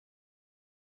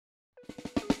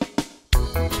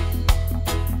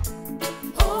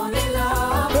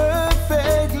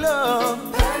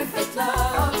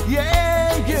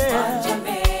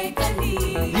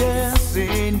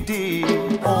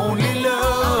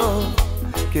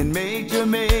can make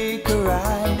Jamaica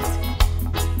right.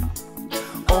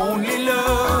 Only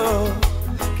love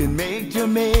can make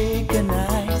Jamaica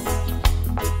nice.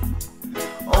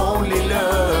 Only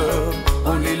love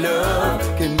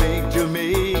can make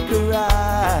Jamaica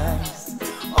rise.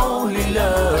 Only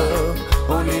love,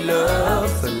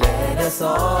 so let us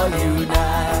all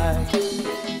unite.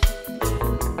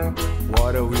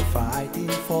 What are we fighting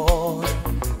for?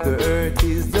 The earth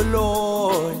is the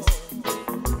Lord's,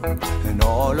 and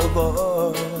all of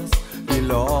us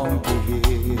belong to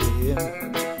Him.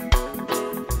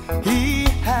 He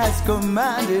has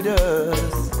commanded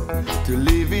us to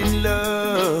live in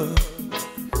love,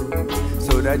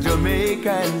 so that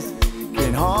Jamaicans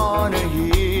can honor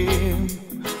Him.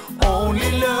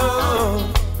 Only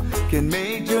love can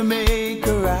make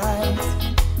Jamaica right.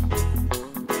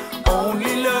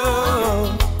 Only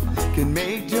love can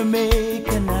make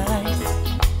Jamaica nice.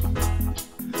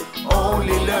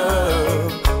 Only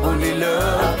love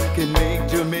can make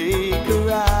Jamaica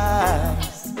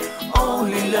rise.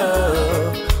 Only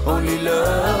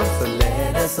love, so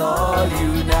let us all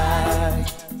unite.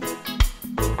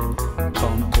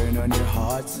 Come turn on your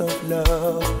hearts of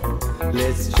love,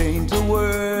 let's change the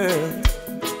world.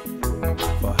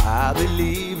 For I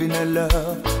believe in a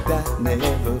love that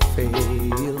never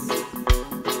fails.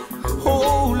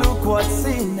 Oh, look what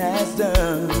sin has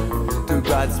done to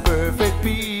God's perfect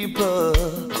people.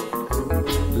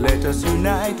 Let us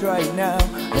unite right now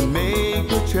and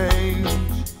make a change.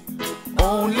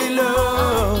 Only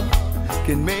love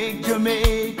can make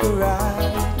Jamaica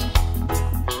right.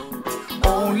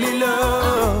 Only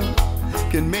love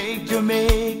can make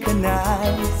Jamaica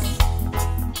nice.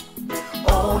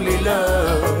 Only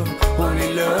love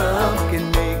can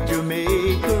make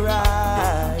Jamaica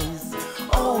rise.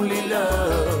 Only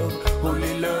love,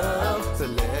 so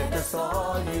let us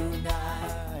all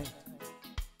unite.